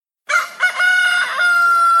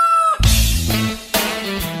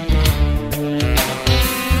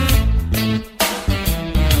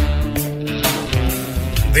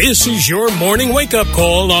This is your morning wake-up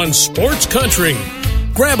call on Sports Country.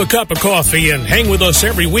 Grab a cup of coffee and hang with us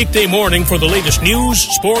every weekday morning for the latest news,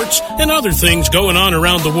 sports, and other things going on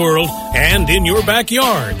around the world and in your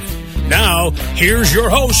backyard. Now, here's your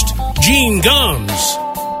host, Gene Gumbs.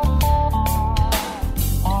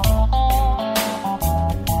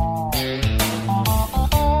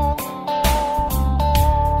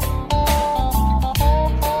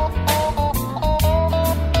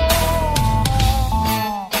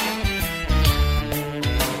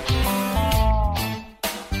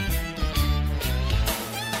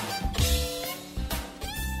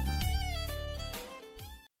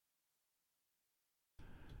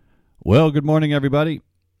 Well, good morning, everybody.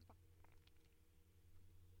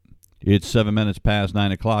 It's 7 minutes past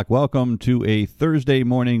 9 o'clock. Welcome to a Thursday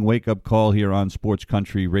morning wake-up call here on Sports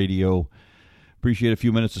Country Radio. Appreciate a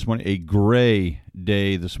few minutes this morning. A gray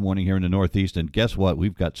day this morning here in the Northeast. And guess what?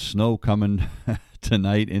 We've got snow coming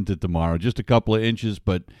tonight into tomorrow. Just a couple of inches,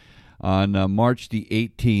 but on March the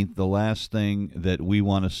 18th, the last thing that we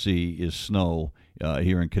want to see is snow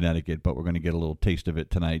here in Connecticut. But we're going to get a little taste of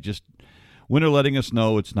it tonight. Just winter letting us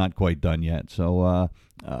know it's not quite done yet. So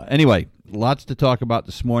anyway, lots to talk about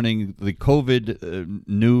this morning. The COVID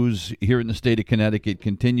news here in the state of Connecticut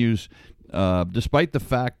continues, despite the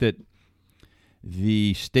fact that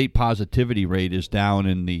the state positivity rate is down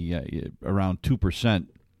in the around 2%.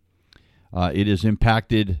 It has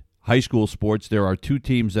impacted high school sports. There are two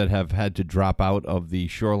teams that have had to drop out of the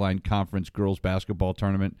Shoreline Conference girls basketball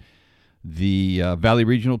tournament. The Valley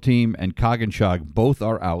Regional team and Coggins both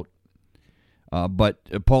are out.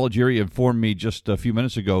 But Paul Aguirre informed me just a few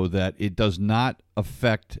minutes ago that it does not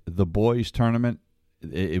affect the boys' tournament.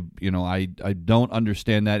 I don't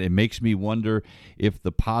understand that. It makes me wonder if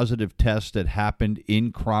the positive test that happened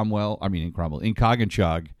in Coggins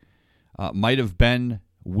might have been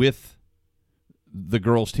with the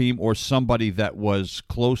girls' team or somebody that was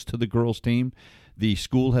close to the girls' team. The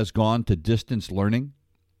school has gone to distance learning.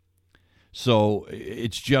 So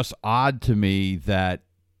it's just odd to me that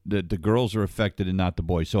the girls are affected and not the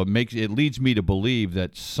boys. So it leads me to believe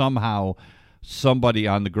that somehow somebody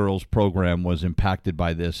on the girls program was impacted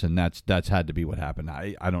by this, and that's had to be what happened.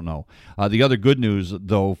 I don't know. The other good news,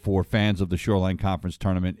 though, for fans of the Shoreline Conference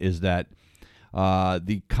tournament is that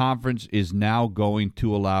the conference is now going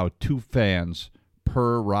to allow 2 fans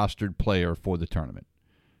per rostered player for the tournament.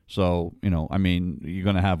 So, you're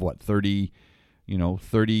going to have, 30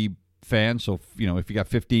 fans. So, if you got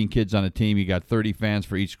 15 kids on a team, you got 30 fans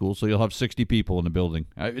for each school. So you'll have 60 people in the building.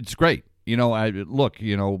 It's great.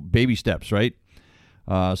 Baby steps, right?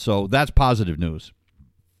 So that's positive news.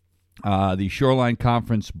 The Shoreline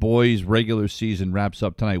Conference boys regular season wraps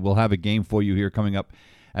up tonight. We'll have a game for you here coming up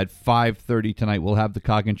at 5:30 tonight. We'll have the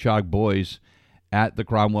Coggins boys at the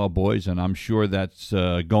Cromwell boys, and I'm sure that's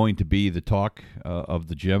going to be the talk of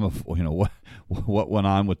the gym of what went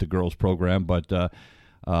on with the girls program. But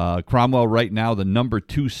Cromwell right now the number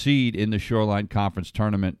 2 seed in the Shoreline Conference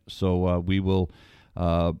tournament, so we will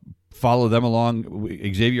follow them along.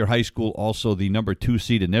 Xavier High School also the number 2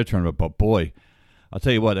 seed in their tournament, but boy, I'll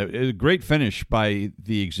tell you what, a great finish by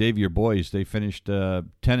the Xavier boys. They finished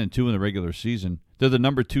 10-2 in the regular season. They're the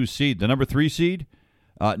number 2 seed. The number 3 seed,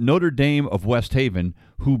 Notre Dame of West Haven,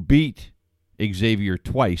 who beat Xavier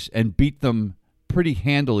twice and beat them pretty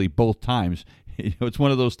handily both times. It's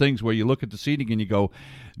one of those things where you look at the seeding and you go,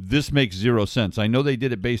 this makes zero sense. I know they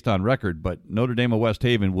did it based on record, but Notre Dame of West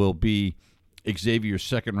Haven will be Xavier's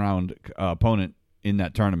second-round opponent in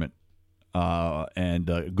that tournament. And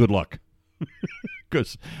good luck.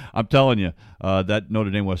 Because I'm telling you, that Notre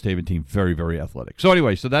Dame West Haven team, very, very athletic. So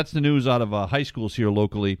anyway, that's the news out of high schools here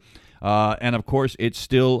locally. And, of course, it's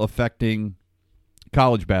still affecting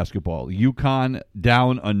college basketball. UConn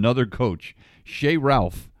down another coach. Shea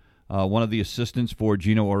Ralph, one of the assistants for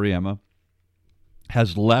Gino Auriemma,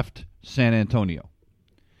 has left San Antonio.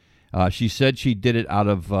 She said she did it out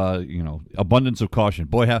of, abundance of caution.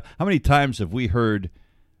 Boy, how many times have we heard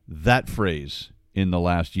that phrase in the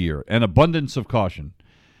last year? An abundance of caution.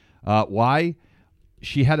 Why?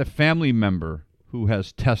 She had a family member who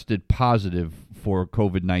has tested positive for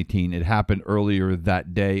COVID-19. It happened earlier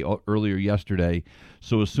that day, earlier yesterday.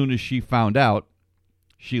 So as soon as she found out,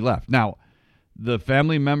 she left. Now, the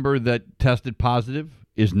family member that tested positive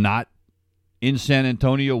is not in San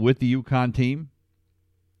Antonio with the UConn team.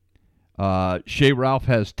 Shea Ralph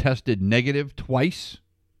has tested negative twice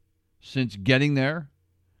since getting there.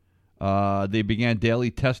 They began daily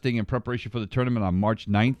testing in preparation for the tournament on March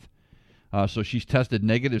 9th. So she's tested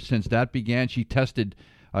negative since that began. She tested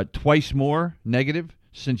twice more negative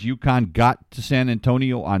since UConn got to San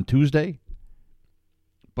Antonio on Tuesday.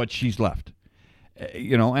 But she's left.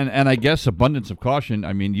 And I guess abundance of caution.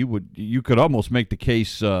 I mean, you could almost make the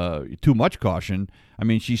case too much caution. I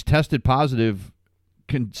mean, she's tested positive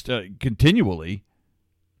continually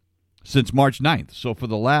since March 9th. So for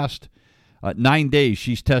the last 9 days,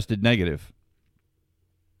 she's tested negative.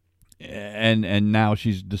 And now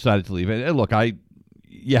she's decided to leave. And look,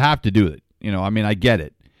 you have to do it. I mean, I get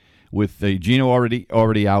it. With Gino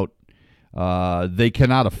already out, they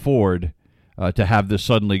cannot afford to have this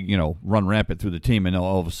suddenly, run rampant through the team, and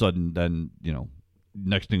all of a sudden, then,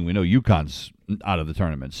 next thing we know, UConn's out of the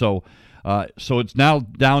tournament. So it's now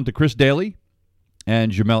down to Chris Daly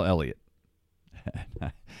and Jamel Elliott.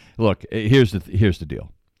 Look, here's the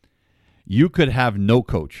deal. You could have no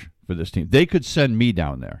coach for this team. They could send me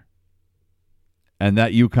down there, and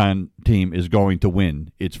that UConn team is going to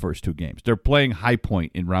win its first 2 games. They're playing High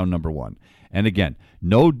Point in round number 1. And again,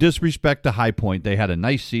 no disrespect to High Point. They had a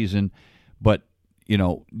nice season, but,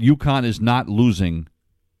 UConn is not losing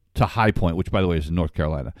to High Point, which, by the way, is in North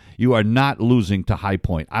Carolina. You are not losing to High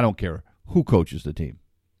Point. I don't care who coaches the team.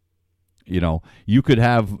 You could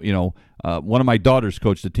have, one of my daughters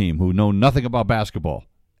coach the team who know nothing about basketball,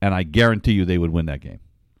 and I guarantee you they would win that game.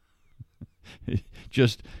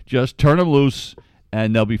 Just turn them loose,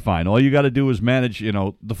 and they'll be fine. All you got to do is manage,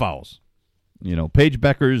 the fouls. Paige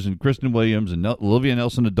Beckers and Kristen Williams and Olivia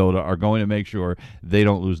Nelson-Adota are going to make sure they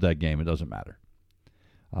don't lose that game. It doesn't matter.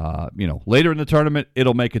 Later in the tournament,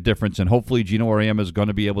 it'll make a difference, and hopefully Gino Auriemma is going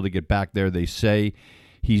to be able to get back there. They say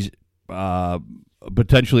he's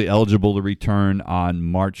potentially eligible to return on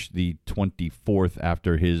March the 24th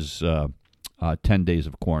after his 10 days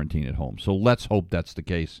of quarantine at home. So let's hope that's the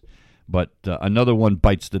case. But another one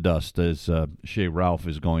bites the dust as Shea Ralph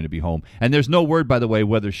is going to be home. And there's no word, by the way,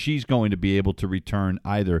 whether she's going to be able to return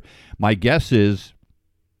either. My guess is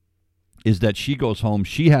that she goes home.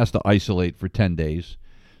 She has to isolate for 10 days.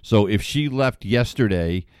 So if she left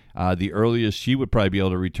yesterday, the earliest she would probably be able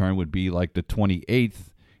to return would be like the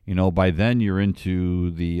 28th. By then you're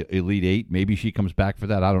into the Elite Eight. Maybe she comes back for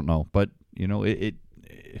that. I don't know. But,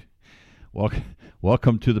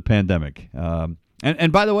 welcome to the pandemic.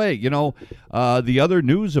 And by the way, the other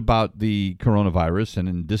news about the coronavirus,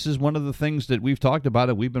 and this is one of the things that we've talked about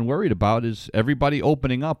and we've been worried about, is everybody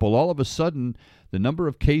opening up. Well, all of a sudden, the number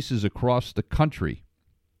of cases across the country,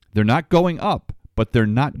 they're not going up, but they're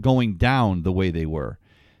not going down the way they were.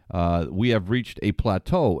 We have reached a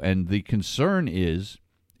plateau, and the concern is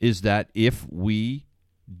that if we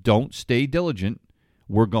don't stay diligent,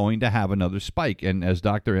 we're going to have another spike. And as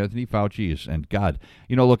Dr. Anthony Fauci is, and God,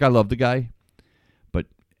 look, I love the guy.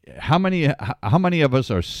 How many of us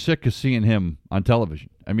are sick of seeing him on television?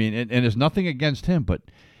 I mean, and there's nothing against him, but,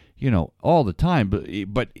 all the time.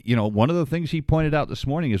 But one of the things he pointed out this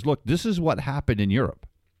morning is, look, this is what happened in Europe.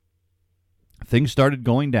 Things started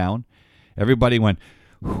going down. Everybody went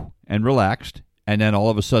whew, and relaxed, and then all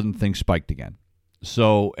of a sudden things spiked again.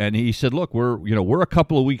 So, and he said, look, we're a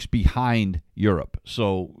couple of weeks behind Europe.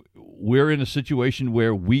 So we're in a situation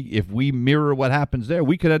where if we mirror what happens there,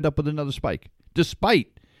 we could end up with another spike, despite.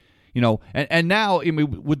 And now,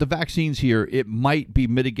 with the vaccines here, it might be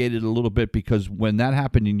mitigated a little bit because when that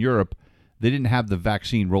happened in Europe, they didn't have the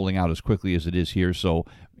vaccine rolling out as quickly as it is here. So,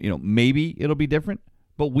 maybe it'll be different,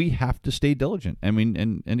 but we have to stay diligent. I mean,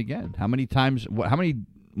 and again, how many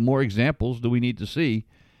more examples do we need to see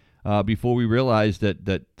before we realize that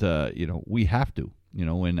we have to,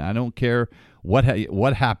 and I don't care what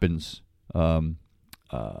happens, what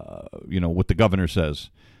the governor says.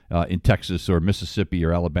 In Texas or Mississippi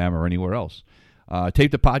or Alabama or anywhere else.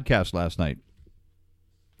 Taped a podcast last night,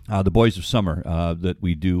 The Boys of Summer, that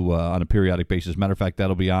we do on a periodic basis. Matter of fact,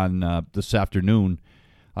 that'll be on this afternoon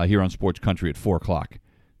here on Sports Country at 4 o'clock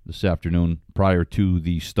this afternoon prior to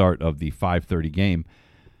the start of the 5:30 game.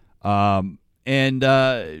 And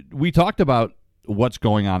we talked about what's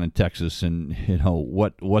going on in Texas and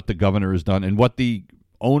what the governor has done and what the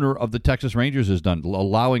owner of the Texas Rangers has done,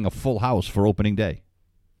 allowing a full house for opening day.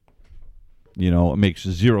 It makes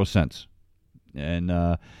zero sense. And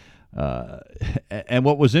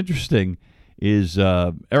what was interesting is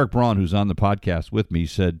Eric Braun, who's on the podcast with me,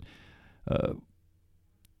 said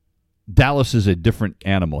Dallas is a different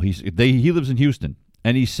animal. He lives in Houston,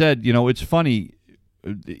 and he said, it's funny.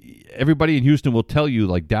 Everybody in Houston will tell you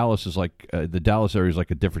like Dallas is like the Dallas area is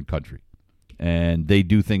like a different country, and they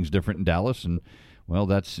do things different in Dallas. And well,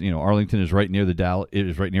 that's Arlington is right near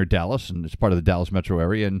Dallas, and it's part of the Dallas metro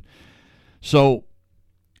area, and so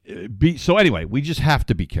anyway, we just have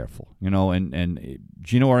to be careful, and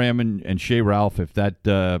Gino Auriemma and Shea Ralph, if that,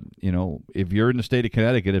 if you're in the state of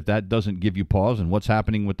Connecticut, if that doesn't give you pause, and what's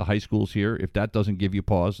happening with the high schools here, if that doesn't give you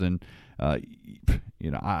pause, then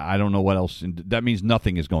I don't know what else. That means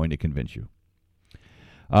nothing is going to convince you.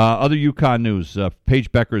 Other UConn news,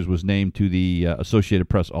 Paige Beckers was named to the Associated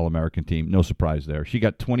Press All-American team. No surprise there. She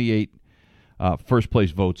got 28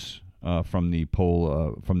 first-place votes from the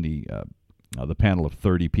poll, from the panel of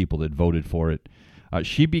 30 people that voted for it.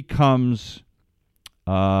 She becomes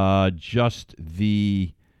just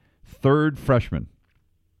the third freshman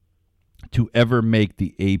to ever make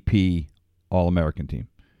the AP All-American team.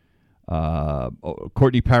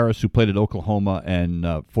 Courtney Paris, who played at Oklahoma, and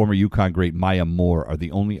former UConn great Maya Moore are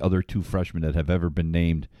the only other two freshmen that have ever been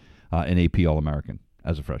named an AP All-American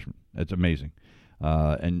as a freshman. It's amazing.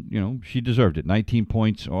 And, she deserved it. 19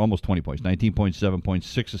 points, or almost 20 points, 19.7 points,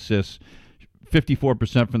 6 assists,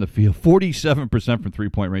 54% from the field, 47% from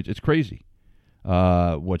three-point range. It's crazy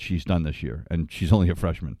what she's done this year, and she's only a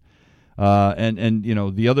freshman. And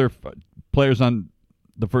the other players on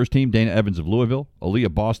the first team, Dana Evans of Louisville,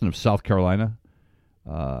 Aaliyah Boston of South Carolina,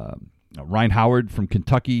 Ryan Howard from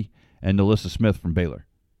Kentucky, and Nalissa Smith from Baylor.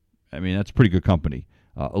 I mean, that's pretty good company.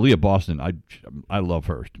 Aaliyah Boston, I love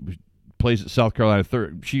her. Plays at South Carolina.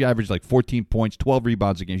 She averaged like 14 points, 12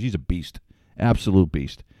 rebounds a game. She's a beast, absolute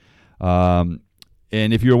beast. And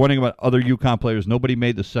if you're wondering about other UConn players, nobody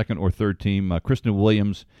made the second or third team. Kristen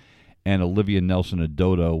Williams and Olivia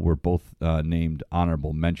Nelson-Ododo were both named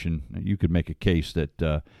honorable mention. You could make a case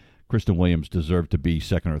that Kristen Williams deserved to be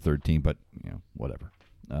second or third team, but whatever.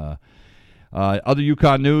 Other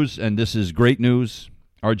UConn news, and this is great news.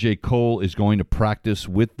 R.J. Cole is going to practice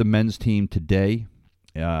with the men's team today.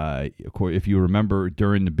 Of course, if you remember,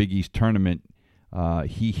 during the Big East tournament,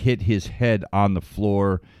 he hit his head on the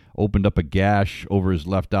floor, opened up a gash over his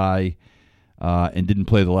left eye, and didn't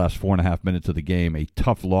play the last 4.5 minutes of the game. A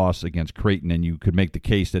tough loss against Creighton, and you could make the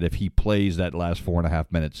case that if he plays that last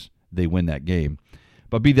 4.5 minutes, they win that game.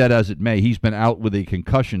 But be that as it may, he's been out with a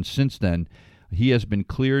concussion since then. He has been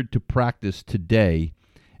cleared to practice today,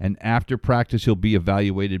 and after practice, he'll be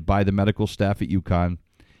evaluated by the medical staff at UConn.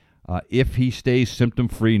 If he stays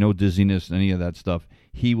symptom-free, no dizziness, any of that stuff,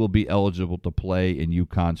 he will be eligible to play in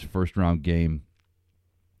UConn's first-round game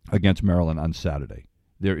against Maryland on Saturday.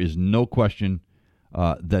 There is no question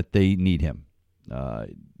that they need him.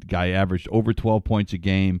 The guy averaged over 12 points a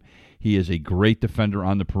game. He is a great defender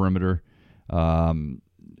on the perimeter.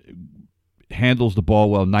 Handles the ball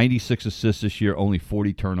well. 96 assists this year, only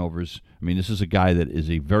 40 turnovers. I mean, this is a guy that is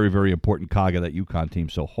a very, very important cog of that UConn team.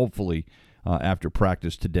 So hopefully, after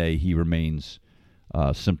practice today, he remains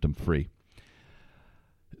symptom-free.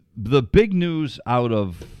 The big news out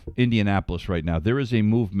of Indianapolis right now, there is a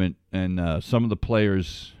movement, and some of the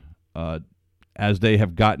players, as they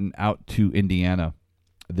have gotten out to Indiana,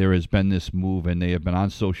 there has been this move, and they have been on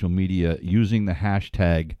social media using the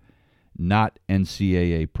hashtag not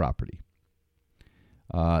NCAA property.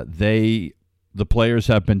 The players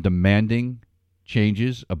have been demanding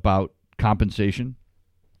changes about compensation,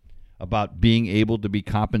 about being able to be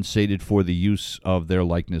compensated for the use of their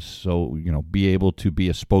likeness. So, be able to be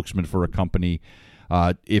a spokesman for a company.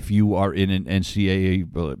 If you are in an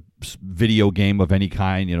NCAA video game of any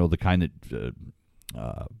kind, the kind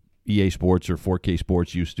that EA Sports or 4K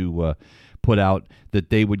Sports used to put out, that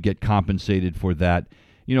they would get compensated for that.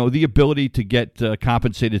 The ability to get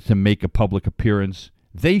compensated to make a public appearance,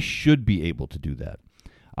 they should be able to do that.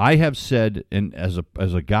 I have said, and as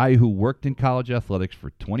a guy who worked in college athletics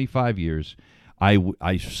for 25 years,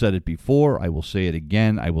 I said it before, I will say it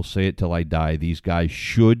again, I will say it till I die. These guys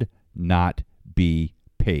should not be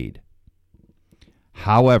paid.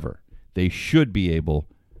 However, they should be able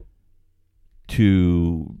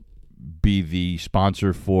to be the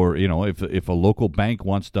sponsor for, if a local bank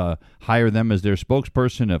wants to hire them as their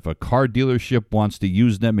spokesperson, if a car dealership wants to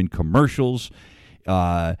use them in commercials,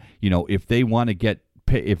 if they want to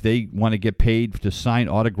get paid to sign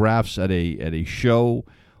autographs at a show,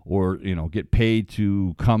 or get paid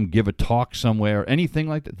to come give a talk somewhere, anything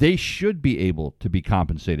like that, they should be able to be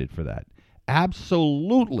compensated for that.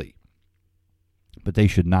 Absolutely. But they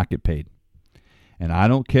should not get paid. And I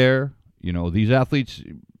don't care, these athletes,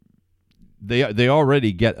 they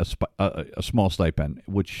already get a small stipend,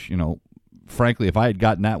 which, frankly, if I had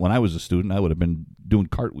gotten that when I was a student, I would have been doing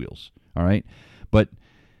cartwheels, all right? But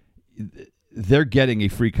they're getting a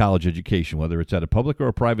free college education, whether it's at a public or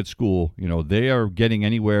a private school. They are getting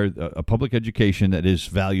anywhere, a public education that is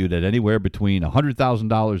valued at anywhere between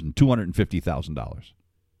 $100,000 and $250,000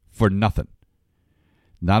 for nothing.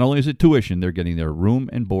 Not only is it tuition, they're getting their room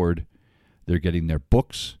and board. They're getting their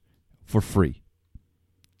books for free.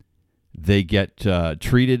 They get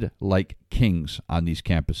treated like kings on these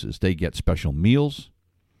campuses. They get special meals.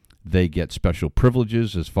 They get special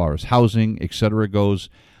privileges as far as housing, etc. goes.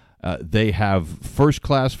 They have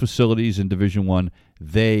first-class facilities in Division I.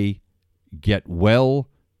 They get well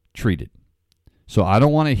treated. So I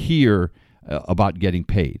don't want to hear about getting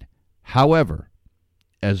paid. However,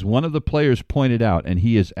 as one of the players pointed out, and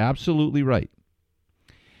he is absolutely right,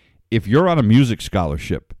 if you're on a music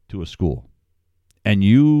scholarship to a school and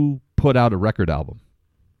you put out a record album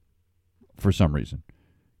for some reason,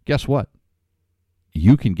 guess what?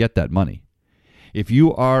 You can get that money. If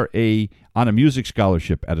you are on a music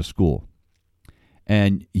scholarship at a school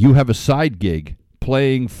and you have a side gig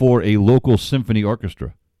playing for a local symphony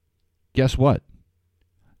orchestra, guess what?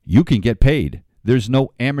 You can get paid. There's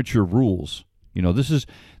no amateur rules. You know, this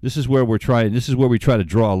is where we try to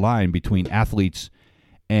draw a line between athletes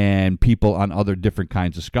and people on other different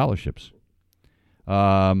kinds of scholarships.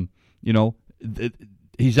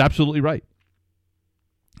 He's absolutely right.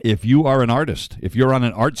 If you are an artist, if you're on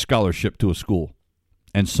an art scholarship to a school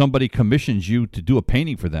and somebody commissions you to do a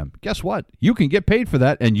painting for them, guess what? You can get paid for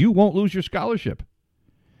that and you won't lose your scholarship.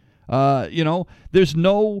 There's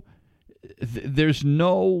no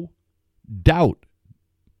doubt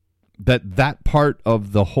that part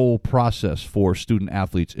of the whole process for student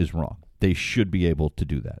athletes is wrong. They should be able to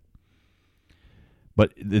do that.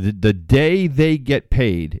 But the day they get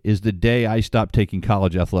paid is the day I stop taking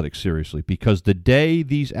college athletics seriously, because the day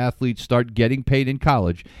these athletes start getting paid in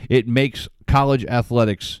college, it makes college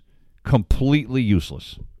athletics completely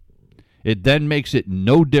useless. It then makes it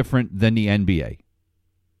no different than the NBA.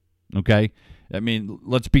 Okay? I mean,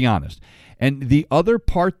 let's be honest. And the other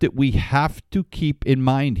part that we have to keep in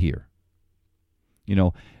mind here,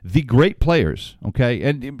 the great players, okay?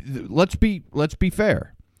 And let's be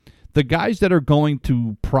fair. The guys that are going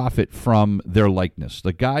to profit from their likeness,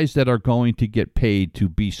 the guys that are going to get paid to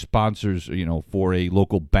be sponsors, for a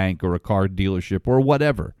local bank or a car dealership or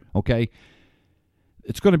whatever, okay?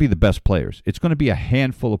 It's going to be the best players. It's going to be a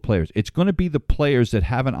handful of players. It's going to be the players that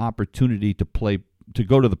have an opportunity to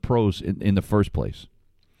go to the pros in the first place.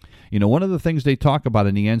 One of the things they talk about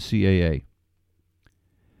in the NCAA,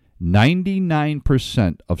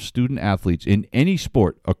 99% of student athletes in any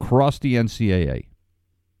sport across the NCAA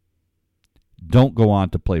don't go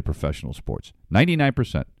on to play professional sports.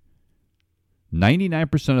 99%.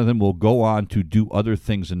 99% of them will go on to do other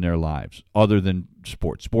things in their lives other than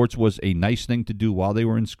sports. Sports was a nice thing to do while they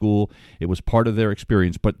were in school. It was part of their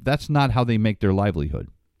experience, but that's not how they make their livelihood.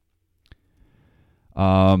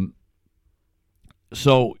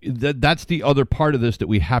 So that's the other part of this that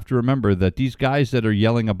we have to remember, that these guys that are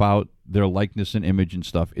yelling about their likeness and image and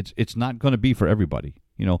stuff, it's not going to be for everybody.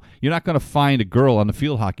 You're not going to find a girl on the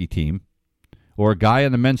field hockey team or a guy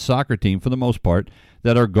on the men's soccer team, for the most part,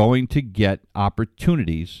 that are going to get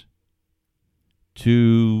opportunities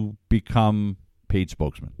to become paid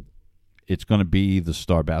spokesmen. It's going to be the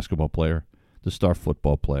star basketball player, the star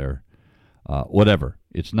football player, whatever.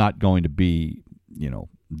 It's not going to be,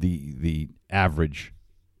 the average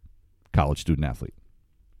college student athlete.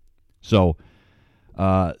 So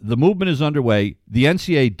the movement is underway. The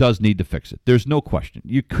NCAA does need to fix it. There's no question.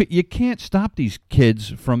 You can't stop these kids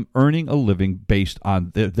from earning a living based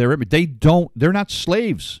on their image. They're not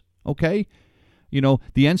slaves, okay? The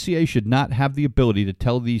NCAA should not have the ability to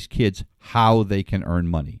tell these kids how they can earn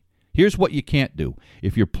money. Here's what you can't do.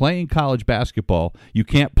 If you're playing college basketball, you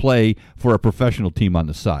can't play for a professional team on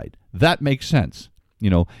the side. That makes sense.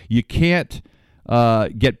 You can't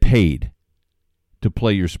get paid to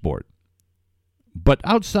play your sport. But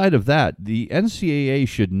outside of that, the NCAA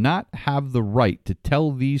should not have the right to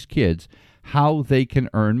tell these kids how they can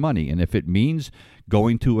earn money. And if it means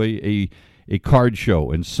going to a card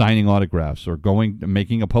show and signing autographs, or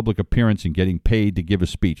making a public appearance and getting paid to give a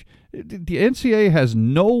speech, the NCAA has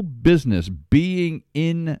no business being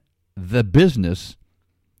in the business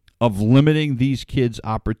of limiting these kids'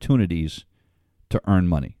 opportunities to earn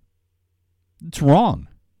money. It's wrong.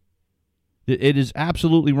 It is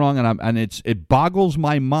absolutely wrong, and it boggles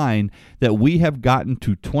my mind that we have gotten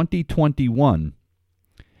to 2021,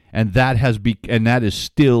 and that is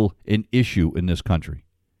still an issue in this country.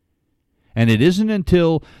 And it isn't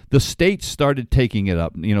until the states started taking it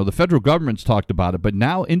up. The federal government's talked about it, but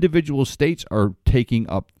now individual states are taking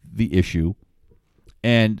up the issue,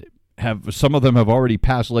 and some of them have already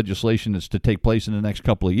passed legislation that's to take place in the next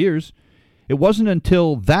couple of years. It wasn't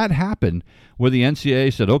until that happened where the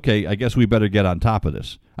NCAA said, okay, I guess we better get on top of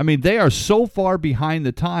this. I mean, they are so far behind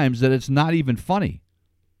the times that it's not even funny.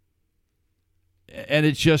 And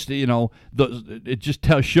it's just, it just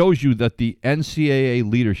shows you that the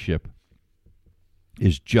NCAA leadership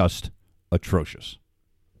is just atrocious.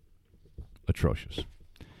 Atrocious.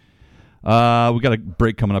 We got a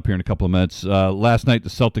break coming up here in a couple of minutes. Last night, the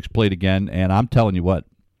Celtics played again, and I'm telling you what,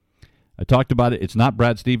 I talked about it. It's not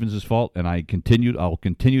Brad Stevens' fault, and I'll continue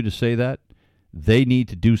to say that. They need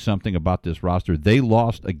to do something about this roster. They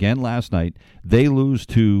lost again last night. They lose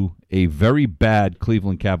to a very bad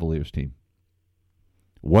Cleveland Cavaliers team.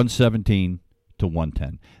 117 to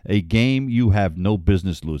 110. A game you have no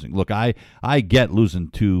business losing. Look, I get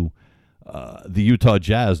losing to the Utah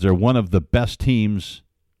Jazz. They're one of the best teams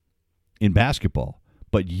in basketball,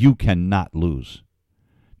 but you cannot lose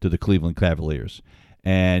to the Cleveland Cavaliers.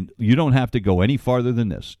 And you don't have to go any farther than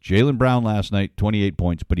this. Jaylen Brown last night, 28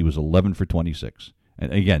 points, but he was 11 for 26.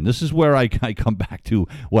 And again, this is where I come back to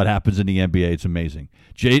what happens in the NBA. It's amazing.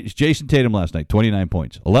 Jason Tatum last night, 29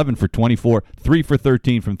 points, 11 for 24, 3 for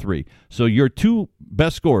 13 from 3. So your two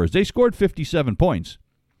best scorers, they scored 57 points,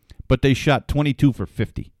 but they shot 22 for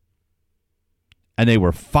 50. And they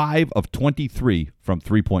were 5 of 23 from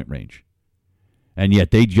three-point range. And yet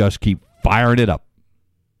they just keep firing it up.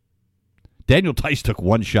 Daniel Tice took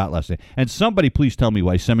one shot last night. And somebody please tell me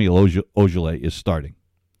why Samuel Ojeleye is starting.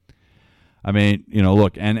 I mean,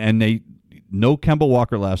 look, and they no Kemba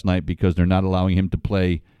Walker last night because they're not allowing him to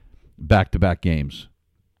play back-to-back games.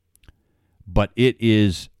 But it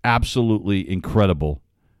is absolutely incredible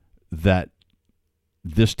that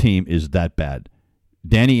this team is that bad.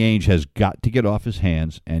 Danny Ainge has got to get off his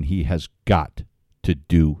hands, and he has got to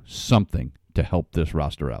do something to help this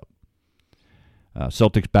roster out.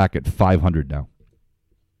 Celtics back at 500 now.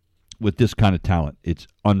 With this kind of talent, it's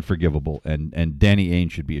unforgivable, and Danny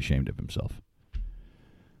Ainge should be ashamed of himself.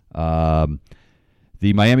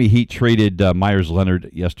 The Miami Heat traded Myers Leonard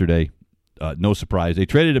yesterday. No surprise. They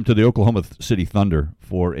traded him to the Oklahoma City Thunder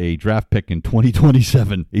for a draft pick in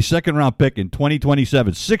 2027, a second-round pick in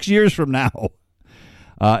 2027, 6 years from now.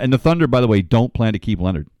 And the Thunder, by the way, don't plan to keep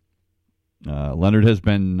Leonard. Leonard has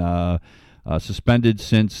been suspended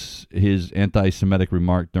since his anti-Semitic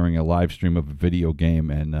remark during a live stream of a video game,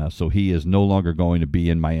 and so he is no longer going to be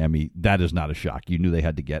in Miami. That is not a shock. You knew they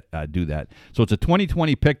had to do that. So it's a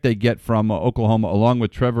 2020 pick they get from Oklahoma, along with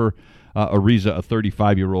Trevor Ariza, a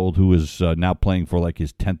 35-year-old who is now playing for like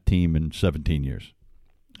his 10th team in 17 years.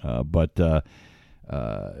 But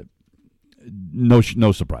no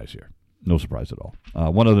surprise here. No surprise at all.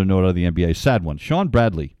 One other note out of the NBA, sad one. Sean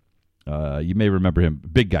Bradley. You may remember him.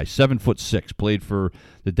 Big guy, 7'6", played for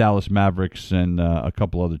the Dallas Mavericks and a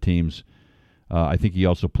couple other teams. I think he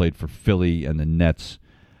also played for Philly and the Nets.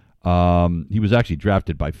 He was actually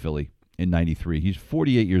drafted by Philly in '93. He's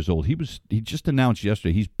 48 years old. He just announced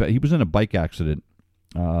yesterday he was in a bike accident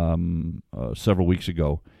several weeks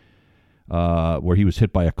ago where he was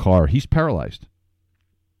hit by a car. He's paralyzed.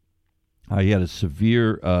 He had a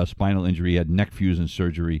severe spinal injury. He had neck fusion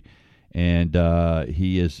surgery. And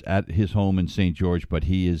he is at his home in St. George, but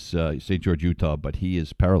he is St. George, Utah, but he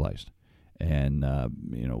is paralyzed, and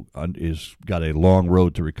is got a long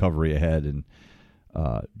road to recovery ahead, and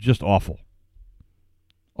just awful.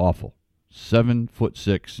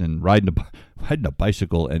 7'6" and riding a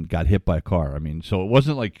bicycle and got hit by a car. I mean, so it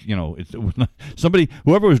wasn't like it was not,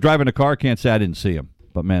 whoever was driving the car can't say I didn't see him,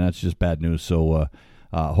 but man, that's just bad news. So.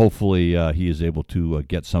 Hopefully he is able to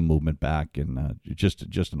get some movement back, and just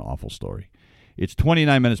an awful story. It's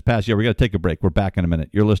 29 minutes past. Yeah, we got to take a break. We're back in a minute.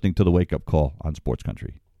 You're listening to the Wake Up Call on Sports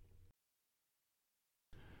Country.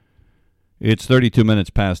 It's 32 minutes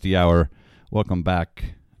past the hour. Welcome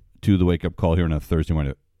back to the Wake Up Call here on a Thursday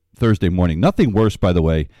morning. Nothing worse, by the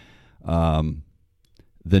way, than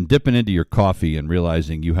dipping into your coffee and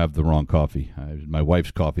realizing you have the wrong coffee. My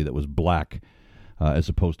wife's coffee that was black. As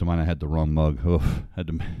opposed to mine, I had the wrong mug. Had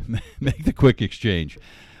to make the quick exchange.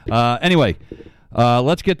 Anyway,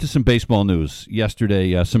 let's get to some baseball news.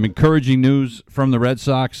 Yesterday, some encouraging news from the Red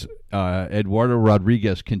Sox. Eduardo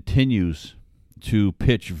Rodriguez continues to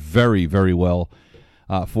pitch very, very well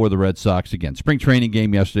for the Red Sox. Again, spring training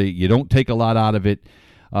game yesterday. You don't take a lot out of it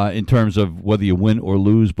in terms of whether you win or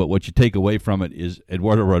lose, but what you take away from it is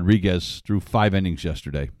Eduardo Rodriguez threw 5 innings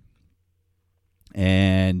yesterday.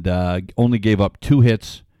 And only gave up 2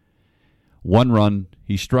 hits, 1 run.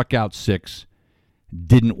 He struck out 6,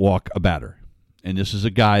 didn't walk a batter. And this is a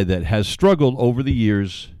guy that has struggled over the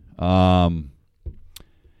years, with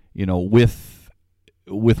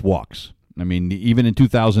walks. I mean, even in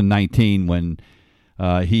 2019 when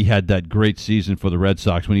he had that great season for the Red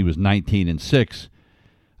Sox when he was 19-6,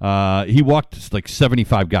 he walked like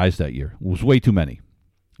 75 guys that year. It was way too many.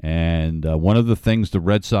 And one of the things the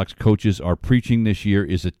Red Sox coaches are preaching this year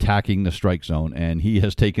is attacking the strike zone, and he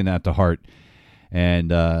has taken that to heart.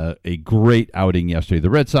 And a great outing yesterday. The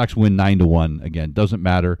Red Sox win 9-1. Again, doesn't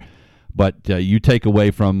matter. But you take away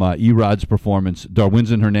from Erod's performance,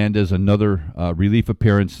 Darwinzon Hernandez, another relief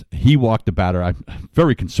appearance. He walked the batter. I'm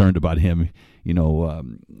very concerned about him.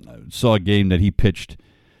 saw a game that he pitched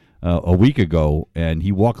a week ago, and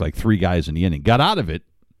he walked like 3 guys in the inning. Got out of it,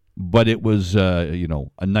 but it was a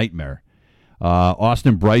nightmare.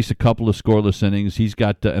 Austin Bryce, a couple of scoreless innings. He's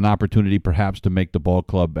got an opportunity perhaps to make the ball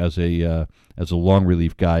club as a long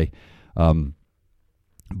relief guy.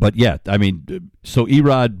 But yeah, I mean, so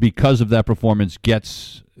Erod, because of that performance,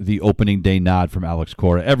 gets the opening day nod from Alex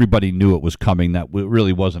Cora. Everybody knew it was coming. That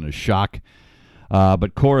really wasn't a shock.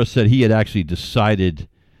 But Cora said he had actually decided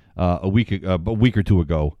a week or two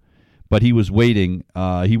ago, but he was waiting.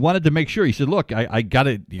 He wanted to make sure. He said, "Look, you got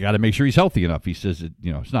to make sure he's healthy enough." He says,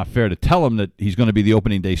 it's not fair to tell him that he's going to be the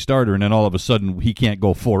opening day starter, and then all of a sudden he can't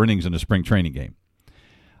go 4 innings in a spring training game.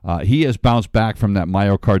 He has bounced back from that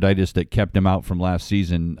myocarditis that kept him out from last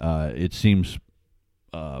season. It seems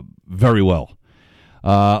very well.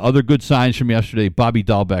 Other good signs from yesterday: Bobby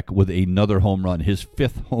Dahlbeck with another home run, his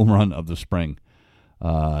 5th home run of the spring.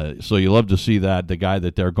 So you love to see that. The guy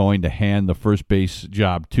that they're going to hand the first base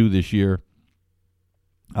job to this year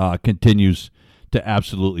continues to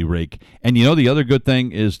absolutely rake. And the other good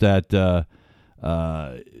thing is that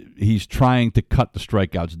he's trying to cut the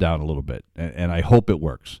strikeouts down a little bit, and I hope it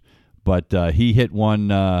works. But he hit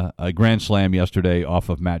a grand slam yesterday off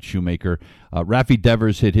of Matt Shoemaker. Rafi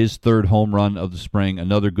Devers hit his 3rd home run of the spring.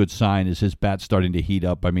 Another good sign is his bat's starting to heat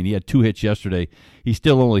up. I mean, he had 2 hits yesterday. He's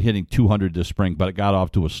still only hitting 200 this spring, but it got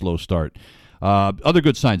off to a slow start. Other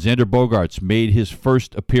good signs: Xander Bogaerts made his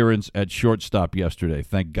first appearance at shortstop yesterday.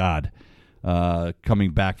 Thank God, coming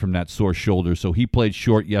back from that sore shoulder. So he played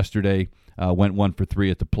short yesterday. Went 1 for 3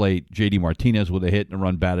 at the plate. J.D. Martinez with a hit and a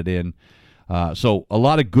run batted in. So a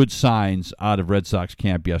lot of good signs out of Red Sox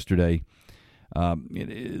camp yesterday.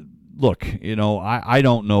 Look, I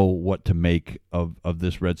don't know what to make of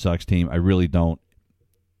this Red Sox team. I really don't.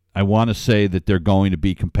 I want to say that they're going to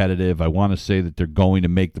be competitive. I want to say that they're going to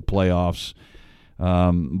make the playoffs.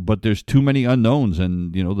 But there's too many unknowns,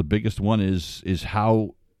 and the biggest one is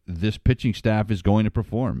how this pitching staff is going to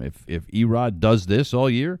perform. If Erod does this all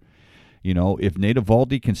year, if Nate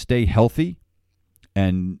Eovaldi can stay healthy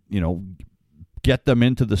and get them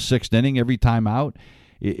into the 6th inning every time out,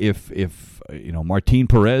 if Martin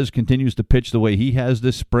Perez continues to pitch the way he has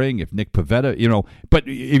this spring, if Nick Pivetta, but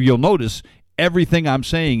if you'll notice, everything I'm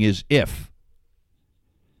saying is if.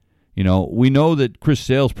 We know that Chris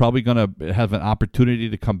Sale's probably going to have an opportunity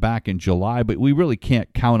to come back in July, but we really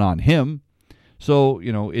can't count on him. So,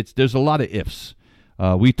 there's a lot of ifs.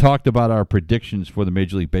 We talked about our predictions for the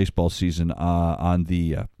Major League Baseball season on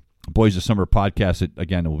the Boys of Summer podcast.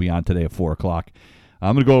 It will be on today at 4 o'clock.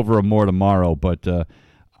 I'm going to go over them more tomorrow, but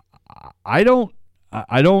I don't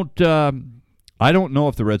know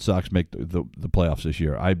if the Red Sox make the playoffs this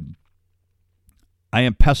year. I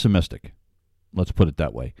am pessimistic. Let's put it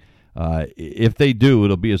that way. If they do,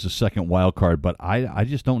 it'll be as a second wild card, but I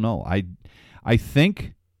just don't know. I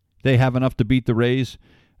think they have enough to beat the Rays.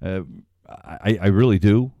 I really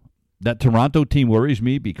do. That Toronto team worries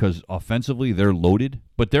me because offensively they're loaded,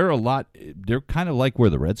 but they're kind of like where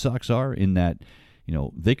the Red Sox are in that,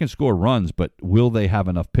 they can score runs, but will they have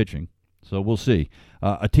enough pitching? So we'll see.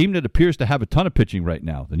 A team that appears to have a ton of pitching right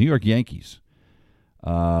now, the New York Yankees.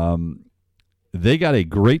 They got a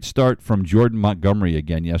great start from Jordan Montgomery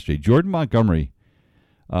again yesterday. Jordan Montgomery,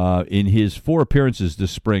 in his 4 appearances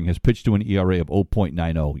this spring, has pitched to an ERA of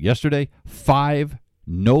 0.90. Yesterday, 5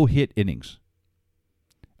 no-hit innings.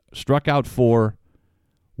 Struck out 4,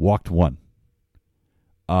 walked 1.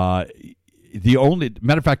 Matter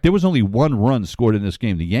of fact, there was only 1 run scored in this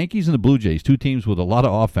game. The Yankees and the Blue Jays, 2 teams with a lot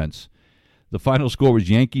of offense. The final score was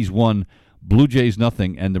Yankees 1, Blue Jays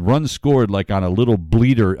nothing, and the run scored like on a little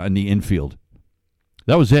bleeder in the infield.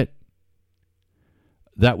 That was it.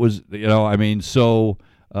 That was, so.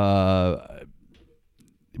 But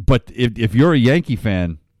if you're a Yankee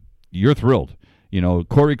fan, you're thrilled.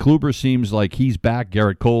 Corey Kluber seems like he's back.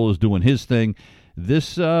 Garrett Cole is doing his thing.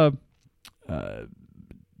 This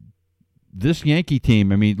Yankee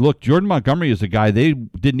team, look, Jordan Montgomery is a guy they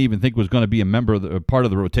didn't even think was going to be part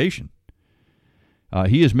of the rotation.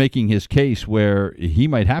 He is making his case where he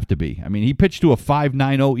might have to be. He pitched to a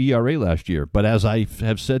 5.90 ERA last year, but as I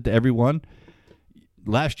have said to everyone,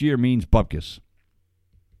 last year means bupkis.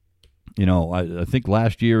 I think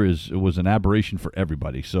last year was an aberration for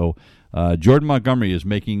everybody. So Jordan Montgomery is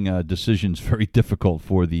making decisions very difficult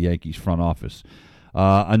for the Yankees front office.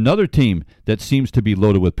 Another team that seems to be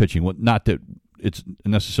loaded with pitching, well, not that it's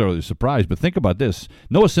necessarily a surprise, but think about this.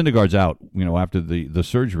 Noah Syndergaard's out, after the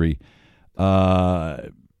surgery.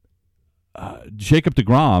 Jacob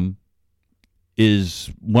deGrom is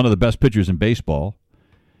one of the best pitchers in baseball.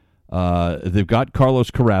 They've got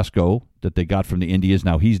Carlos Carrasco that they got from the Indians.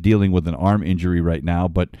 Now he's dealing with an arm injury right now,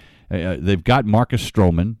 but they've got Marcus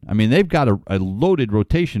Stroman. I mean, they've got a loaded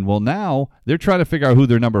rotation. Well, now they're trying to figure out who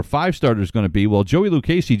their number 5 starter is going to be. Well, Joey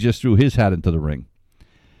Lucchesi just threw his hat into the ring.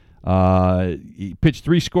 He pitched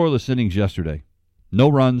 3 scoreless innings yesterday. No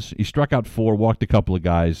runs. He struck out 4, walked a couple of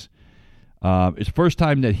guys. It's the first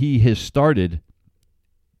time that he has started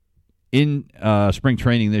in spring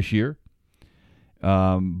training this year.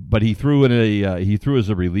 But he threw as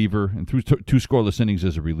a reliever and threw 2 scoreless innings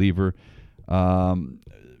as a reliever.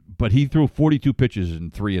 But he threw 42 pitches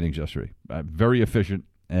in 3 innings yesterday. Very efficient,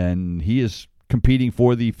 and he is competing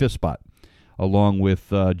for the 5th spot, along with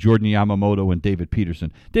Jordan Yamamoto and David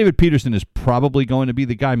Peterson. David Peterson is probably going to be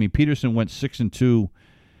the guy. I mean, Peterson went 6-2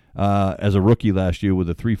 as a rookie last year with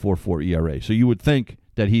a 3.44 ERA. So you would think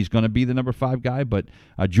that he's going to be the number 5 guy, but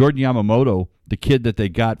Jordan Yamamoto, the kid that they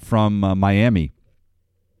got from Miami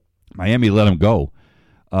let him go.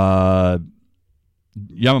 Yamamoto's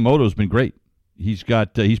been great. He's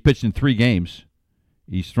pitched in 3 games.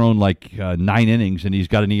 He's thrown like 9 innings, and he's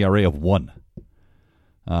got an ERA of 1.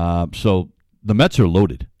 So the Mets are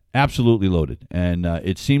loaded, absolutely loaded. And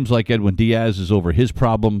it seems like Edwin Diaz is over his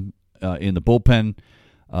problem in the bullpen.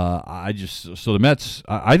 I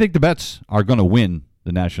think the Mets are going to win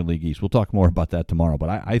the National League East. We'll talk more about that tomorrow, but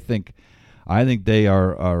I think they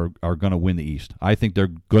are going to win the East. I think they're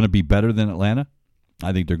going to be better than Atlanta.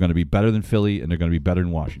 I think they're going to be better than Philly, and they're going to be better than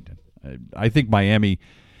Washington. I think Miami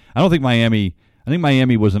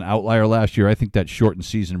was an outlier last year. I think that shortened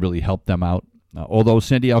season really helped them out. Although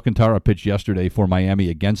Sandy Alcantara pitched yesterday for Miami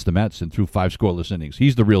against the Mets and threw 5 scoreless innings.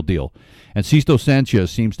 He's the real deal. And Sisto Sanchez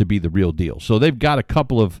seems to be the real deal. So they've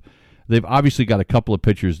obviously got a couple of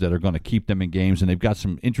pitchers that are going to keep them in games, and they've got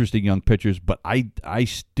some interesting young pitchers, but I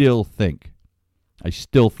still think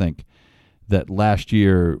that last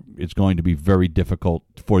year it's going to be very difficult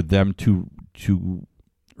for them to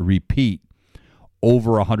repeat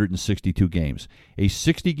over 162 games. A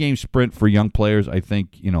 60-game sprint for young players, I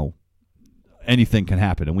think, anything can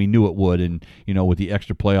happen, and we knew it would. And with the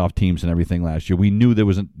extra playoff teams and everything last year, we knew there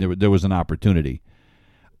was an opportunity.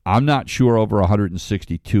 I'm not sure over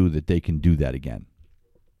 162 that they can do that again.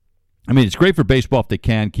 I mean, it's great for baseball if they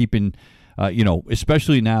can, keeping,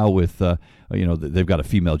 especially now with, they've got a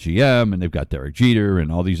female GM and they've got Derek Jeter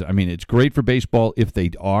and all these. I mean, it's great for baseball if they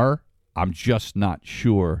are. I'm just not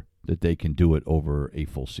sure that they can do it over a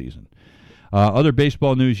full season. Other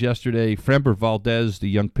baseball news yesterday, Framber Valdez, the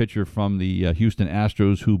young pitcher from the Houston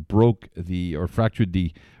Astros who fractured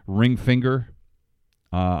the ring finger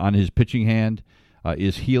on his pitching hand,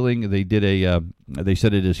 is healing. They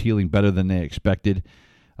said it is healing better than they expected.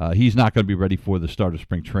 He's not going to be ready for the start of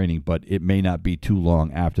spring training, but it may not be too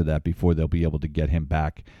long after that before they'll be able to get him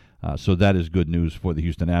back. So that is good news for the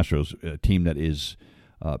Houston Astros, a team that is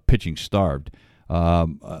pitching starved.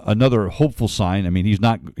 Another hopeful sign. I mean, he's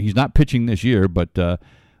not pitching this year, but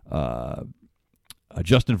Justin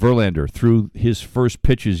Verlander threw his first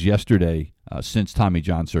pitches yesterday since Tommy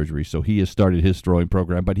John surgery, so he has started his throwing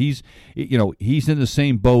program. But he's in the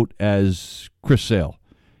same boat as Chris Sale.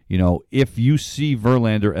 If you see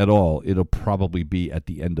Verlander at all, it'll probably be at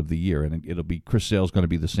the end of the year, and it'll be Chris Sale's going to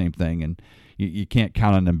be the same thing, and you can't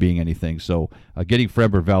count on them being anything. So getting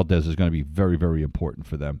Framber Valdez is going to be very, very important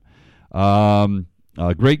for them.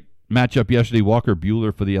 Great matchup yesterday. Walker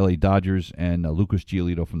Buehler for the LA Dodgers and Lucas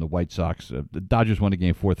Giolito from the White Sox. The Dodgers won the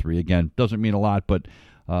game 4-3. Again, doesn't mean a lot, but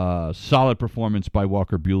solid performance by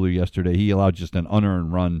Walker Buehler yesterday. He allowed just an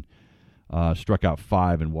unearned run, struck out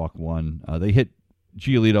 5 and walked 1. They hit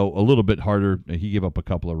Giolito a little bit harder. He gave up a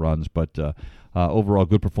couple of runs, but overall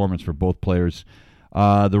good performance for both players.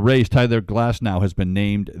 The Rays, Tyler Glasnow has been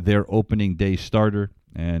named their opening day starter,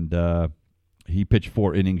 and he pitched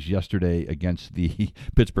 4 innings yesterday against the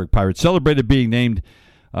Pittsburgh Pirates. Celebrated being named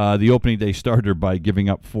the opening day starter by giving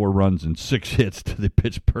up 4 runs and 6 hits to the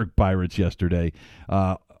Pittsburgh Pirates yesterday.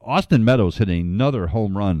 Austin Meadows hit another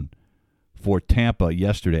home run for Tampa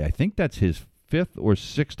yesterday. I think that's his 5th or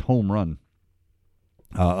 6th home run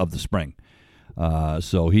of the spring.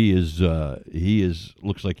 So he is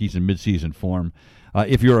looks like he's in midseason form.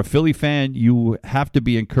 If you're a Philly fan, you have to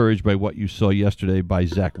be encouraged by what you saw yesterday by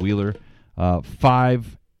Zach Wheeler.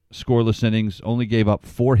 5 scoreless innings, only gave up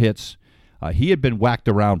 4 hits. He had been whacked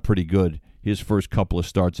around pretty good his first couple of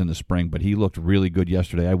starts in the spring, but he looked really good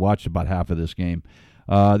yesterday. I watched about half of this game.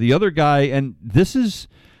 The other guy, and this is,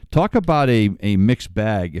 talk about a mixed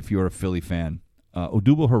bag if you're a Philly fan,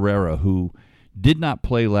 Odubel Herrera, who did not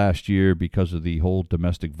play last year because of the whole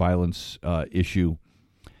domestic violence issue,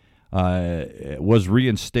 was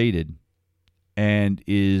reinstated and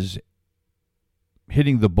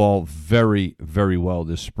hitting the ball very, very well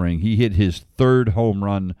this spring. He hit his third home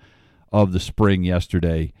run of the spring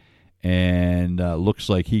yesterday, and looks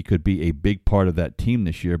like he could be a big part of that team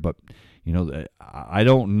this year. But, I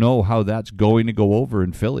don't know how that's going to go over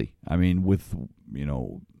in Philly. I mean,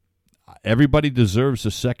 everybody deserves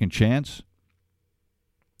a second chance,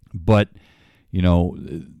 but,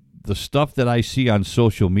 the stuff that I see on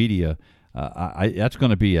social media, that's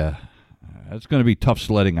going to be tough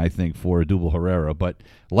sledding, I think, for Odubel Herrera. But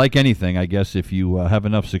like anything, I guess if you have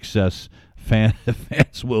enough success,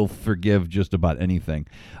 fans will forgive just about anything.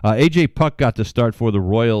 A.J. Puck got to start for the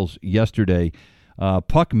Royals yesterday.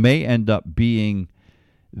 Puck may end up being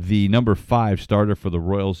the number 5 starter for the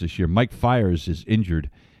Royals this year. Mike Fiers is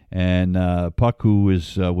injured, and Puck, who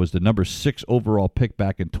was the number 6 overall pick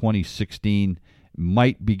back in 2016,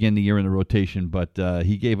 might begin the year in the rotation, but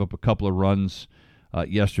he gave up a couple of runs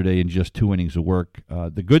yesterday in just 2 innings of work.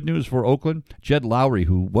 The good news for Oakland, Jed Lowry,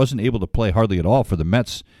 who wasn't able to play hardly at all for the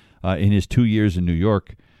Mets in his 2 years in New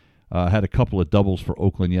York, had a couple of doubles for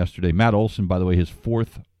Oakland yesterday. Matt Olson, by the way, his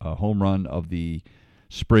 4th home run of the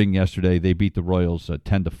spring yesterday. They beat the Royals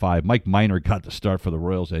 10-5. Mike Minor got the start for the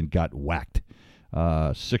Royals and got whacked.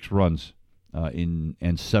 6 runs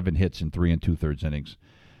and 7 hits in 3 2/3 innings.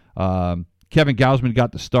 Kevin Gausman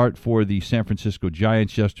got the start for the San Francisco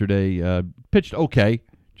Giants yesterday. Pitched okay,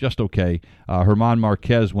 just okay. German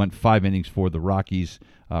Marquez went 5 innings for the Rockies.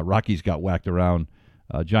 Rockies got whacked around.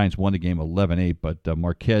 Giants won the game 11-8, but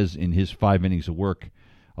Marquez, in his 5 innings of work,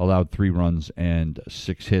 allowed 3 runs and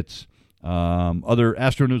 6 hits. Other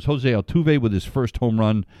Astro news, Jose Altuve with his first home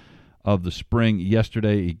run of the spring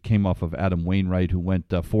yesterday. He came off of Adam Wainwright, who went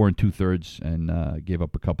 4 2/3 and gave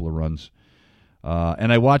up a couple of runs.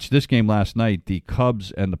 And I watched this game last night, the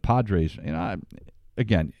Cubs and the Padres. And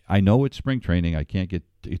I know it's spring training. I can't get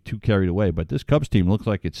too carried away, but this Cubs team looks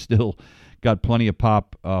like it's still got plenty of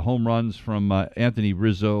pop. Home runs from Anthony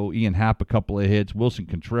Rizzo, Ian Happ, a couple of hits. Wilson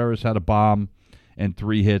Contreras had a bomb and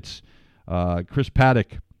 3 hits. Chris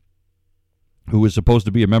Paddock, who was supposed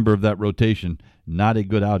to be a member of that rotation, not a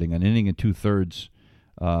good outing. An inning and 2/3,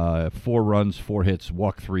 4 runs, 4 hits,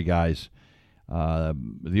 walked 3 guys.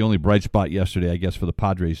 The only bright spot yesterday, I guess, for the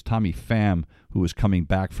Padres, Tommy Pham, who was coming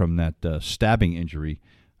back from that stabbing injury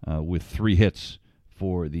with 3 hits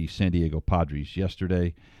for the San Diego Padres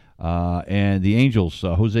yesterday. And the Angels,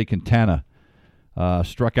 Jose Quintana,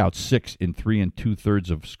 struck out 6 in 3 2/3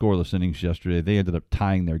 of scoreless innings yesterday. They ended up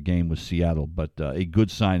tying their game with Seattle, but a good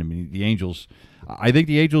sign. I mean, I think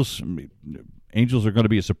the Angels are going to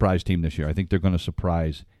be a surprise team this year. I think they're going to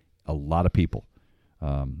surprise a lot of people.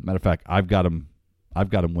 Matter of fact, I've got them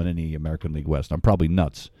winning the American League West. I'm probably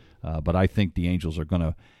nuts, but I think the Angels are going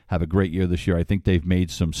to have a great year this year. I think they've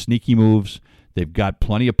made some sneaky moves. They've got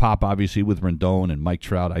plenty of pop, obviously, with Rendon and Mike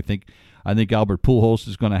Trout. I think Albert Pujols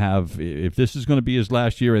is going to have, if this is going to be his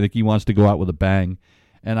last year, I think he wants to go out with a bang.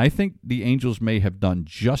 And I think the Angels may have done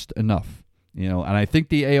just enough. And I think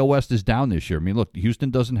the AL West is down this year. I mean, look, Houston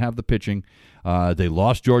doesn't have the pitching. They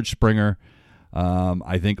lost George Springer.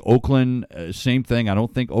 I think Oakland, same thing. I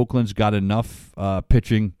don't think Oakland's got enough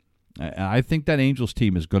pitching. I think that Angels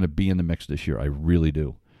team is going to be in the mix this year. I really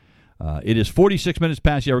do. It is 46 minutes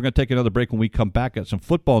past the hour. We're going to take another break. When we come back, got some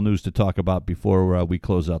football news to talk about before we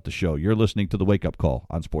close out the show. You're listening to The Wake Up Call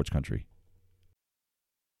on Sports Country.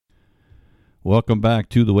 Welcome back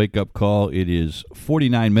to The Wake Up Call. It is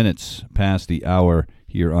 49 minutes past the hour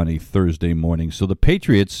here on a Thursday morning. So the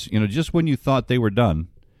Patriots, just when you thought they were done,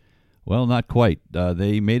 well, not quite.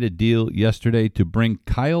 They made a deal yesterday to bring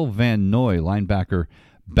Kyle Van Noy, linebacker,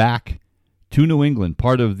 back to New England,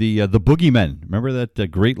 part of the Boogeymen. Remember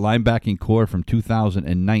that great linebacking core from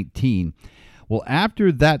 2019? Well,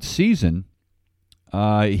 after that season,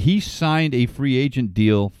 he signed a free agent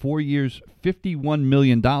deal, 4 years, $51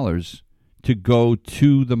 million, to go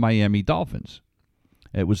to the Miami Dolphins.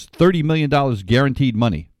 It was $30 million guaranteed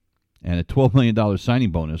money and a $12 million signing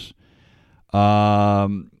bonus.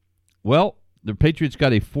 Well, the Patriots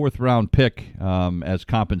got a 4th-round pick as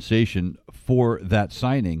compensation for that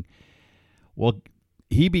signing. Well,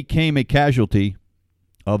 he became a casualty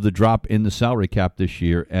of the drop in the salary cap this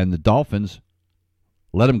year, and the Dolphins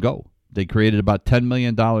let him go. They created about $10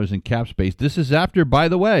 million in cap space. This is after, by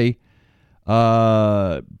the way,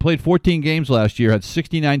 played 14 games last year, had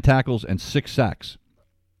 69 tackles and 6 sacks.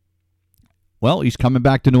 Well, he's coming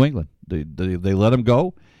back to New England. They let him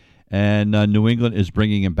go, and New England is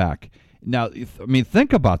bringing him back. Now,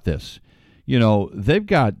 think about this. They've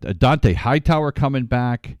got Dante Hightower coming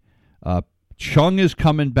back. Chung is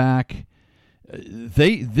coming back.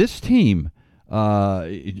 This team,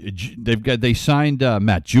 they signed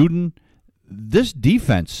Matt Judon. This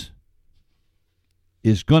defense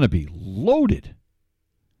is going to be loaded.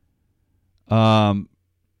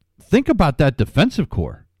 Think about that defensive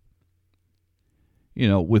core.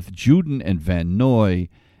 With Juden and Van Noy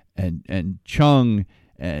and Chung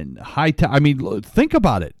and Hightower. I mean, think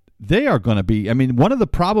about it. They are going to be. I mean, one of the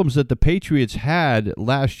problems that the Patriots had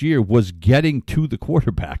last year was getting to the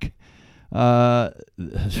quarterback. Man.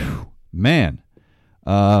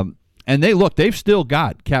 And they've still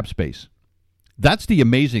got cap space. That's the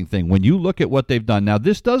amazing thing. When you look at what they've done. Now,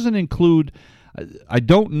 this doesn't include, I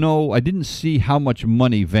don't know, I didn't see how much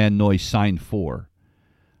money Van Noy signed for.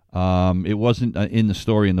 It wasn't in the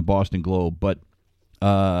story in the Boston Globe, but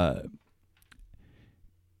Ben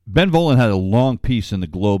Volen had a long piece in the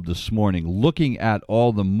Globe this morning looking at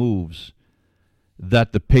all the moves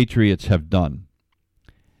that the Patriots have done.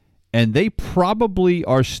 And they probably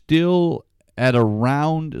are still at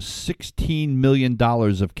around $16 million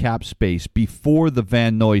of cap space before the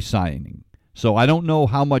Van Noy signing. So I don't know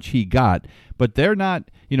how much he got, but they're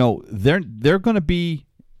not, they're going to be,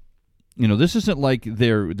 this isn't like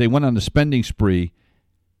they went on a spending spree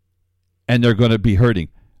and they're going to be hurting.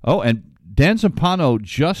 Oh, and Dan Zampano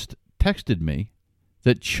just texted me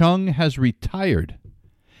that Chung has retired.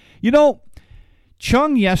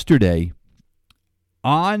 Chung yesterday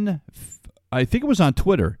I think it was on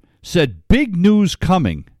Twitter, said big news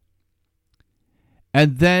coming.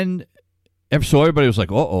 And then so everybody was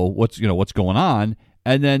like, "Uh-oh, what's going on?"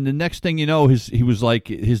 And then the next thing you know, his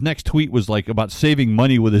next tweet was like about saving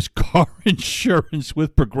money with his car insurance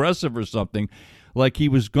with Progressive or something. Like he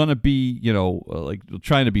was going to be, like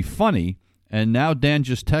trying to be funny. And now Dan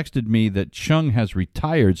just texted me that Chung has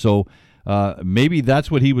retired. So maybe that's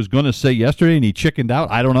what he was going to say yesterday and he chickened out.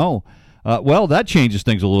 I don't know. Well, that changes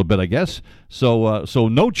things a little bit, I guess. So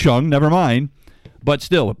no Chung, never mind. But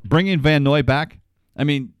still, bringing Van Noy back, I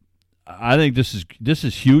mean, I think this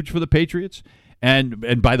is huge for the Patriots.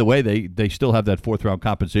 And by the way, they still have that 4th-round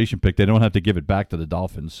compensation pick. They don't have to give it back to the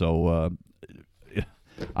Dolphins. So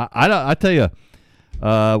I tell you,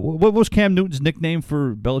 what was Cam Newton's nickname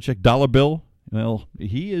for Belichick? Dollar Bill? Well,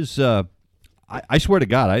 he is. I swear to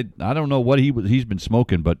God, I don't know what he's been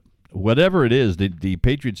smoking, but whatever it is, the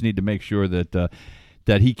Patriots need to make sure that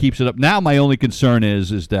he keeps it up. Now, my only concern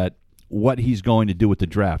is that what he's going to do with the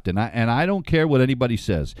draft, and I don't care what anybody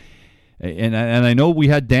says. And I know we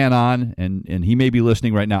had Dan on, and he may be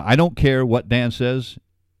listening right now. I don't care what Dan says.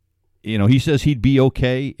 He says he'd be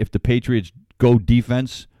okay if the Patriots go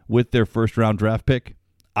defense with their 1st-round draft pick.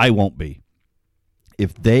 I won't be.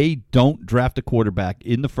 If they don't draft a quarterback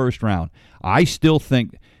in the 1st round, I still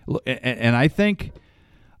think, and I think,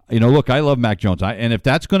 look, I love Mac Jones. And if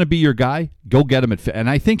that's going to be your guy, go get him and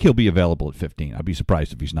I think he'll be available at 15. I'd be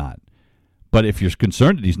surprised if he's not. But if you're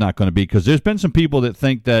concerned that he's not going to be, because there's been some people that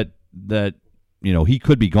think that he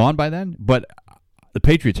could be gone by then, but the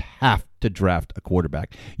Patriots have to draft a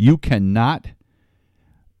quarterback. You cannot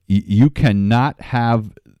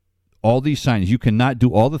have all these signings. You cannot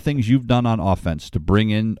do all the things you've done on offense to bring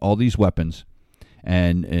in all these weapons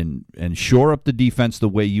and shore up the defense the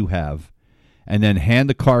way you have, and then hand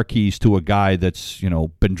the car keys to a guy that's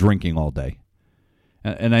been drinking all day.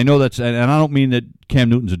 And I know and I don't mean that Cam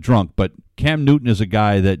Newton's a drunk, but Cam Newton is a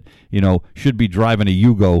guy that should be driving a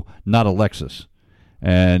Yugo, not a Lexus,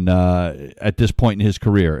 and at this point in his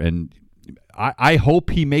career. And I hope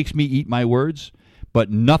he makes me eat my words, but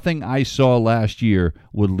nothing I saw last year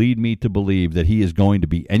would lead me to believe that he is going to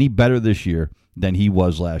be any better this year than he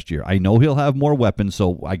was last year. I know he'll have more weapons,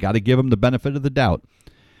 so I got to give him the benefit of the doubt.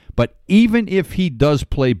 But even if he does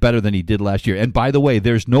play better than he did last year, and by the way,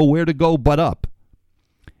 there's nowhere to go but up,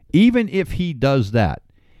 even if he does that,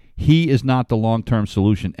 he is not the long-term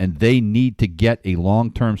solution, and they need to get a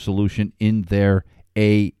long-term solution in there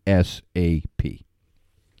ASAP.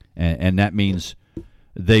 And that means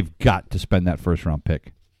they've got to spend that 1st-round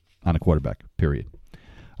pick on a quarterback, period.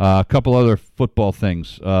 A couple other football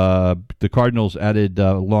things. The Cardinals added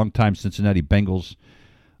longtime Cincinnati Bengals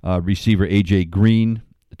receiver A.J. Green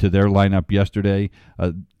to their lineup yesterday.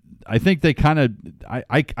 I think they kind of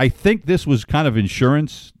I think this was kind of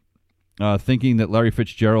insurance, thinking that Larry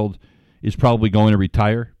Fitzgerald is probably going to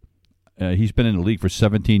retire. He's been in the league for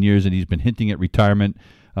 17 years, and he's been hinting at retirement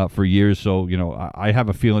for years. So, I have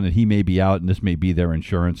a feeling that he may be out, and this may be their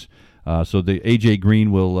insurance. So the A.J.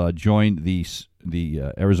 Green will join the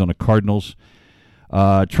Arizona Cardinals.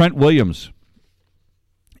 Trent Williams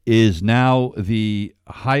is now the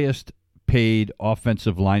highest paid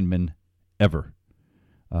offensive lineman ever.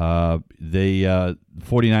 The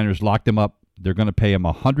 49ers locked him up. They're going to pay him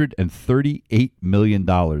 $138 million.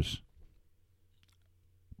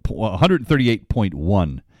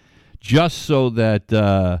 138.1, just so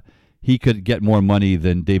that he could get more money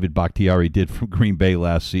than David Bakhtiari did from Green Bay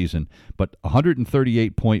last season. But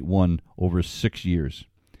 138.1 over 6 years.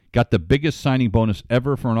 Got the biggest signing bonus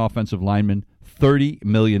ever for an offensive lineman, $30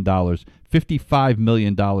 million. $55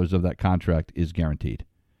 million of that contract is guaranteed.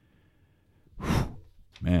 Whew.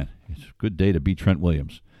 Man, it's a good day to beat Trent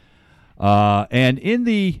Williams. And in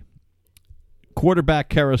the quarterback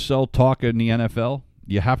carousel talk in the NFL,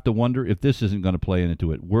 you have to wonder if this isn't going to play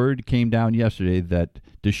into it. Word came down yesterday that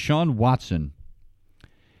Deshaun Watson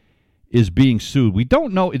is being sued. We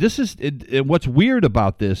don't know. What's weird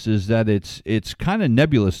about this is that it's kind of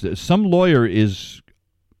nebulous. Some lawyer is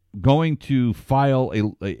going to file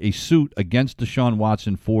a suit against Deshaun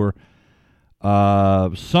Watson for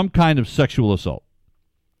some kind of sexual assault.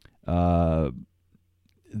 The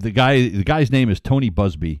guy's name is Tony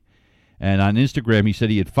Busby, and on Instagram he said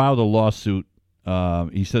he had filed a lawsuit.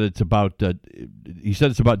 He said it's about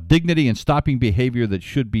dignity and stopping behavior that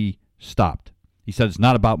should be stopped. He said it's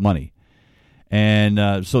not about money,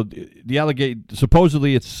 and so the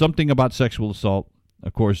supposedly it's something about sexual assault.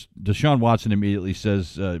 Of course, Deshaun Watson immediately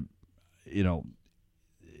says,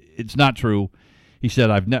 it's not true. He said,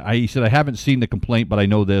 I haven't seen the complaint, but I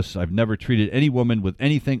know this. I've never treated any woman with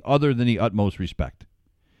anything other than the utmost respect.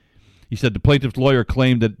 He said the plaintiff's lawyer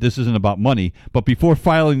claimed that this isn't about money, but before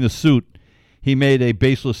filing the suit, he made a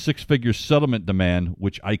baseless six-figure settlement demand,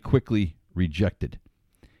 which I quickly rejected.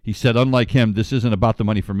 He said, unlike him, this isn't about the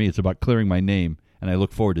money for me. It's about clearing my name, and I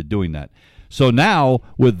look forward to doing that. So now,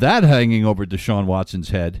 with that hanging over Deshaun Watson's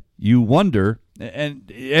head, you wonder,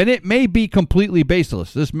 and it may be completely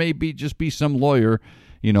baseless. This may just be some lawyer,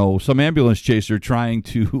 some ambulance chaser trying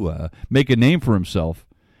to make a name for himself.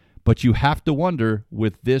 But you have to wonder,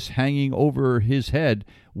 with this hanging over his head,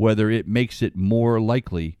 whether it makes it more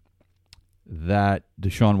likely that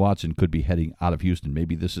Deshaun Watson could be heading out of Houston.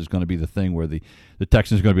 Maybe this is going to be the thing where the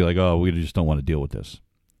Texans are going to be like, oh, we just don't want to deal with this.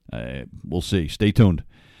 We'll see. Stay tuned.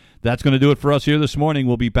 That's going to do it for us here this morning.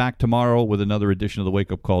 We'll be back tomorrow with another edition of the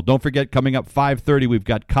Wake Up Call. Don't forget, coming up 5:30, we've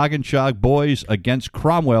got Coggins boys against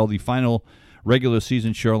Cromwell, the final regular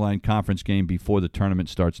season Shoreline Conference game before the tournament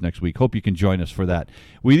starts next week. Hope you can join us for that.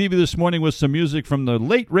 We leave you this morning with some music from the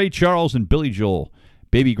late Ray Charles and Billy Joel.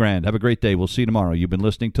 Baby Grand. Have a great day. We'll see you tomorrow. You've been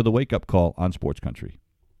listening to the Wake Up Call on Sports Country.